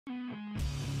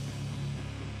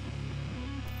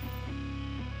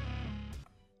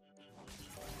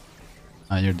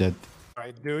Ah, you're dead.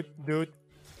 Alright, dude. Do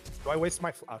I waste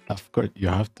my okay. Of course, you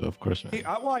have to. Of course. Man.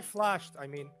 Well, I flashed. I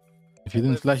mean, If you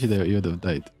didn't flash it, you would have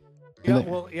died. yeah.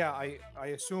 Well, yeah. I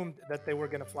assumed that they were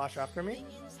gonna flash after me.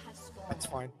 That's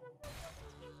fine.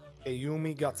 Okay,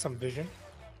 Yumi got some vision,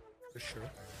 for sure.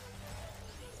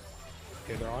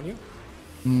 Okay, they're on you.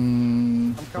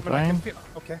 I'm coming. I can feel.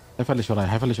 Okay. حيفلش ورايا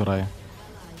حيفلش ورايا.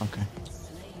 اوكي.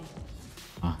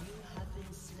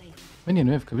 منين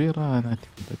ويف كبيرة انا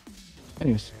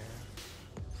anyways.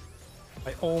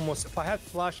 I almost. If I had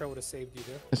flash, I would have saved you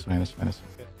there. This way.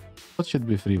 Okay. What should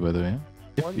be free by the way?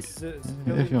 Once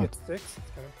Zillion gets 6,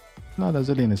 it's gonna. لا لا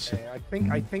زلين الشيء.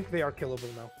 I think they are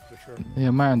killable now for sure.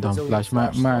 هي ما عندهم فلاش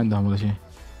ما عندهم ولا شيء.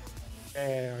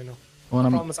 I know. وانا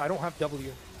The problem is I don't have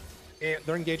W.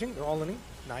 They're engaging. They're all in.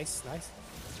 Nice.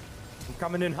 I'm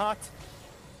coming in hot.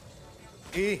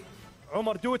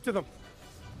 Omar, do it to them.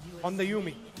 On the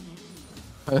Yumi.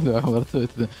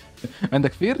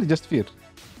 عندك فير؟ just فير.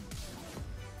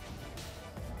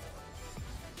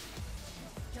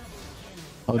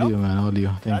 all you man, all you.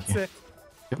 Thank you.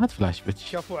 You had flash bitch.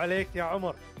 شافوا عليك يا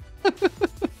عمر.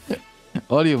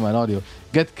 all you man, all you.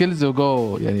 Get kills or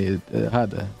go يعني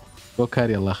هذا. Go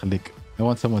carry الله يخليك. I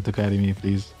want someone to carry me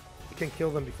please. You can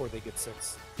kill them before they get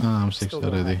 6. I'm 6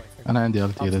 already. أنا عندي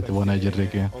ulti إذا تبغى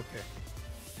أجريك. Okay.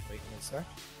 Wait one sec.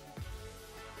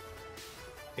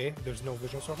 Okay, there's no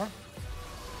vision so far.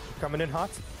 Coming in hot.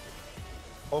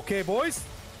 Okay, boys.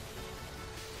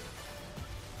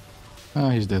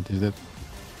 He's dead.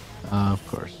 Of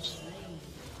course.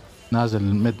 نازل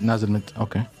mid.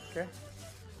 Okay.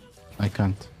 I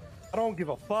can't. I don't give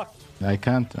a fuck. I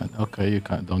can't. Okay, you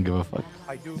can't. Don't give a fuck.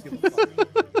 I do give a fuck.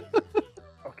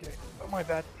 Okay, my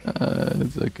bad.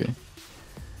 It's okay.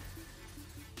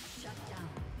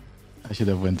 I should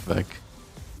have went back.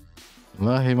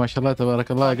 والله ما شاء الله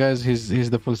تبارك الله guys he's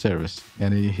the full service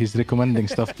يعني he's recommending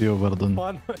stuff to you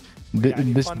برضه.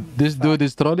 This dude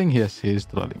is trolling. Yes, he is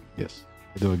trolling. Yes,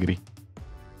 I do agree.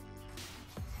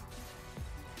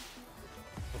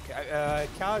 Okay,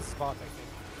 Kaz spot I think.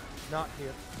 Not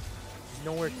here. He's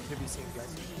nowhere to be seen,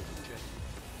 guys.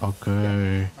 Okay.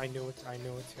 Yeah, I knew it.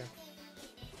 Yeah.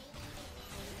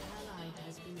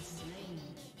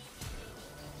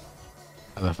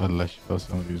 هذا فلش for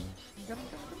some reason.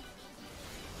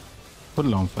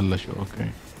 كلهم فلشوا.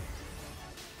 اوكي.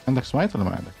 عندك سمايت ولا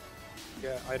ما عندك؟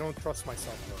 Yeah, I don't trust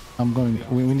myself though. I'm going.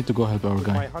 We need to go help our With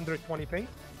guy. my 120 ping.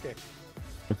 Okay.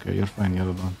 Okay, you're fine. You're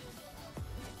alone.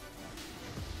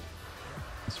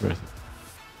 It's worth it.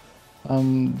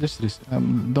 Just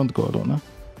don't go alone. Huh?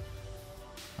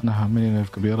 أنا همني نيف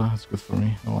كبيرة. It's good for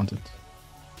me. I want it.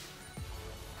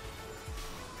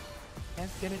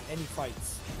 Can't get in any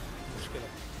fights. مشكلة.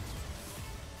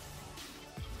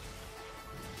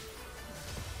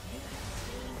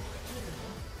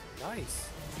 Nice.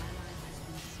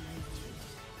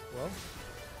 Well.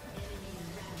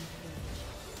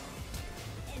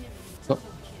 Stop.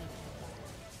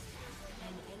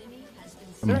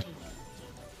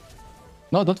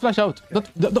 No, don't flash out. Don't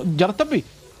جرت تبي.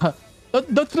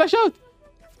 Don't flash out.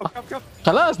 Come.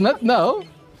 خلاص not now.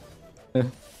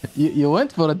 You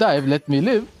went for a dive. Let me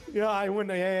live. Yeah, I win.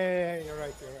 Yeah. You're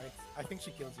right. I think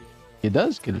she kills you. He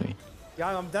does kill me.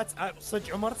 Yeah, that's such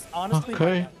Umar. Honestly,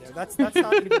 Okay. that's not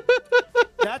even.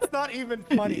 That's not even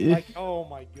funny. Like, oh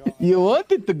my god. You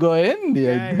wanted to go in.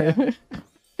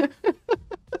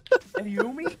 And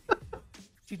Yumi,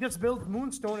 she just built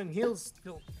Moonstone and heals.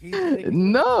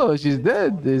 No, she's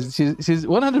dead. She's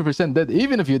 100% dead.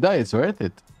 Even if you die, it's worth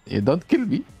it. You don't kill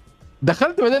me.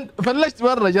 دخلت بعدين فلشت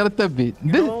برا جرت تبي.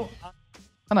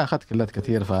 أنا أخذت كلات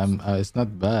كثير فاهم. It's not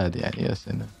bad يعني يس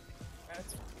إنه.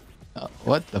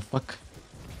 What the fuck?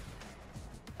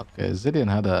 Okay, Zillion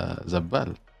هذا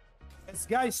زبال. Yes,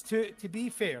 guys, to be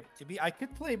fair, I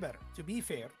could play better. To be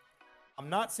fair, I'm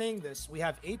not saying this. We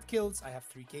have 8 kills. I have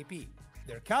 3 KP.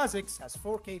 Their Kazakhs has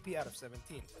 4 KP out of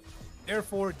 17.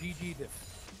 Therefore, GG diff.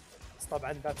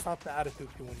 طبعا that's not the attitude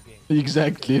to win game.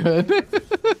 Exactly, man.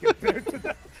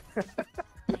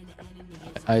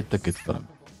 I took it from.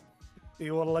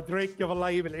 اي والله دريك قبل لا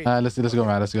يجيب العيد. Let's go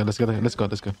man. Let's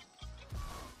go.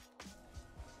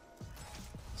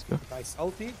 Nice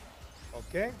ulti.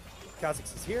 Okay.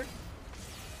 Kazakhs is here.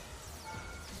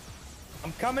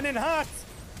 I'm coming in hot.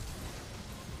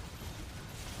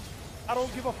 I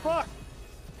don't give a fuck.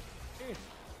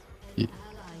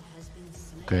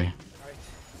 Okay.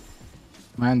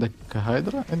 ما عندك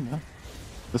هايدرا؟ إلا.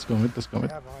 Let's go mid. I have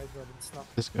a Hydra, but it's not.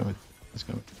 Let's go mid.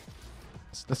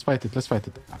 Let's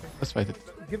fight it.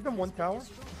 Give them 1 tower.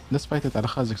 Let's fight it على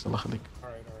خازكس الله يخليك.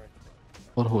 Alright.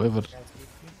 Or whoever.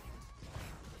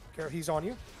 He's on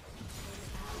you.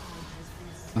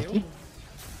 Okay.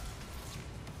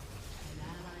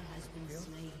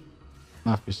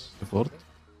 ما فيش support.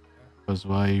 Because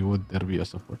why would there be a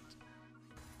support?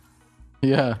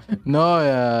 Yeah, no,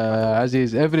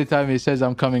 Aziz. Every time he says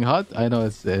I'm coming hot, I know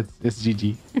it's GG.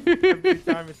 Every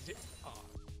time it's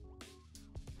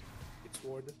it's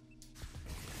warded.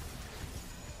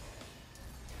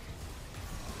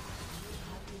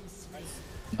 Nice.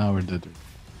 Now we're dead.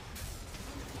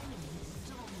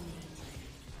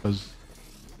 Because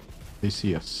they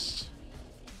see us.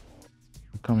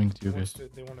 I'm coming to you guys.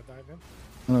 They want to dive in.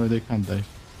 No, they can't dive.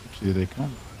 Actually, they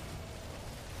can.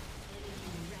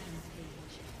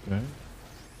 Okay.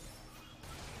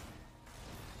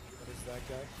 What is that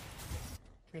guy?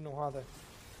 You know how that.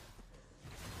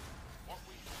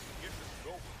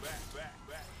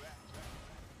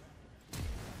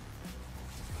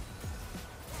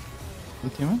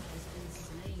 Ultima?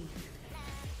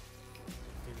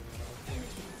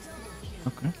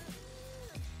 Okay.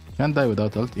 Can't die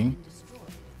without ulting.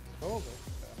 Oh,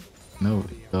 No,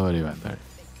 don't worry about that.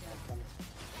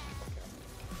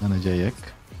 أنا جايك.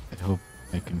 I hope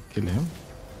I can kill him.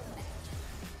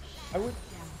 I would.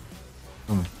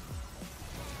 Come on.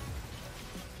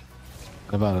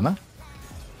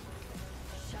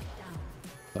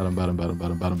 على بارن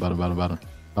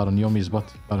بارن يومي بot.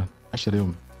 بارن 10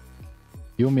 يومي.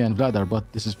 يومي and Vlad are bot.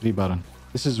 This is pre-Baron.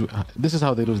 This is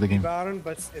how they lose the game. Baron,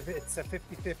 but if it's a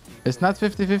 50-50. It's not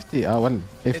 50-50. Well,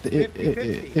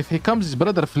 if he comes his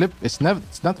brother flip, it's not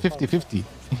 50-50.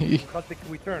 But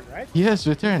we turn, right? Yes,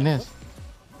 we turn, yes.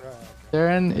 Okay.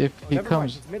 Turn if he Never mind,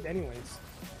 comes. he's mid anyways.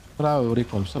 بسرعة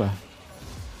recall بسرعة.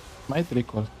 might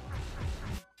recall.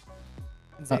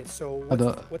 So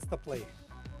what's the play?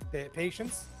 The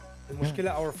patience.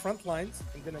 المشكلة our front lines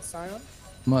عندنا Sion.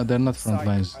 ما they're not front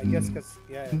lines. I guess because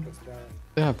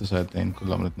They have to side lane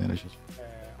كلهم الاثنين ايش.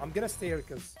 I'm gonna stay here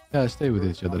because Yeah, stay with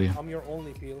each other. Yeah. I'm your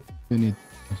only peel You need.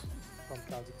 from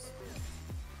Kazakhs.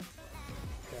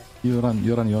 You run.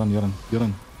 You run. You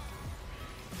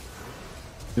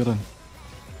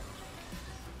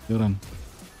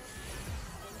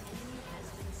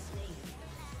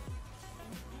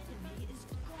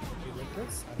like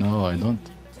this? No, I don't.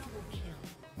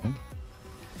 Okay.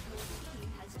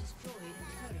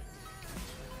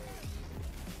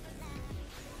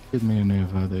 Get me a new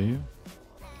هذا ايوه.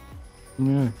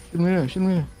 شيل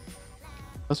me.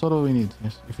 That's all we need.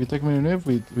 Yes. If we take me a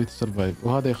we survive.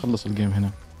 وهذا يخلص الجيم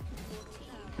هنا.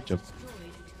 Good job.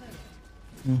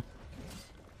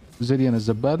 زيليان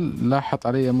الزبال لا حط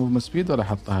علي موفمنت سبيد ولا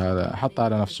حطها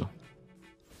على نفسه.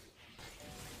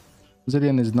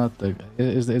 زيليان is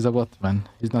a bot man.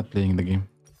 He's not playing the game.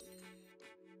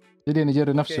 زيليان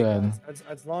يجري نفسه يعني.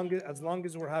 As long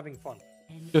as we're having fun.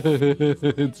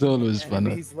 It's always fun.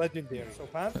 And he's legendary. So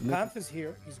Panth is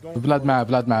here. He's going. بلاد معه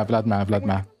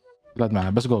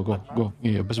بس go.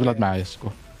 Yeah, بس بلاد معه yes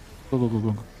go.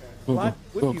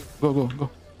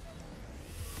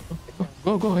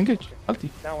 Go engage. Ulti.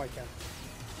 Now I can.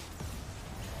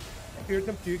 I feared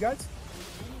them to you guys.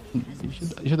 You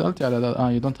should ulti على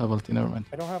that. You don't have ulti. Never mind.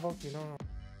 I don't have ulti. No.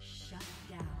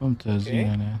 ممتازين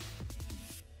يعني.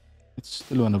 It's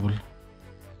still winnable.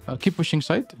 Keep pushing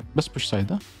side. بس push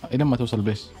side إلى ما توصل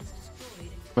بيس.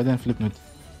 بعدين flip mid.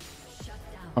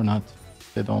 Or not.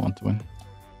 They don't want to win.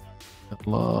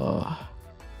 الله.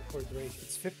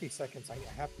 It's 50 seconds. I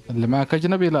have to. اللي معك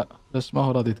أجنبي لا بس ما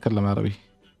هو راضي يتكلم عربي.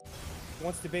 He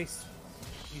wants the base.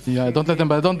 Yeah, don't let him.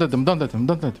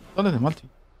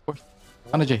 Ulti.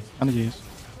 أنا جاي. yes.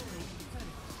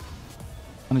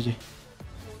 أنا جاي.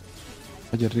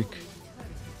 أجريك.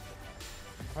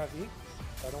 Have you?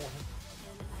 I don't want him.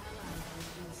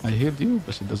 I healed you,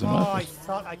 but it doesn't I matter.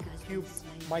 thought I could cube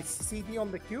my CD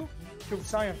on the Q. Cube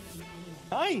Sion.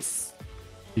 Nice.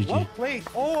 GG. Well played.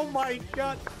 Oh my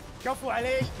god. كفو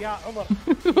عليك يا عمر.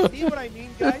 See what I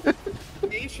mean, guys?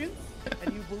 Patience,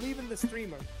 and you believe in the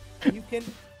streamer, and you can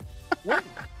win.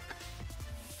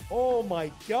 Oh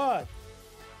my god.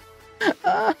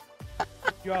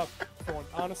 Good job, Thorned.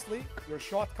 Honestly, your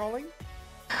shot calling.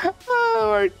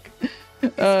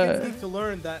 Kids need to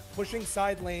learn that pushing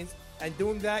side lanes and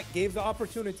doing that gave the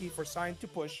opportunity for Sion to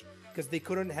push because they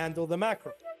couldn't handle the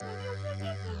macro.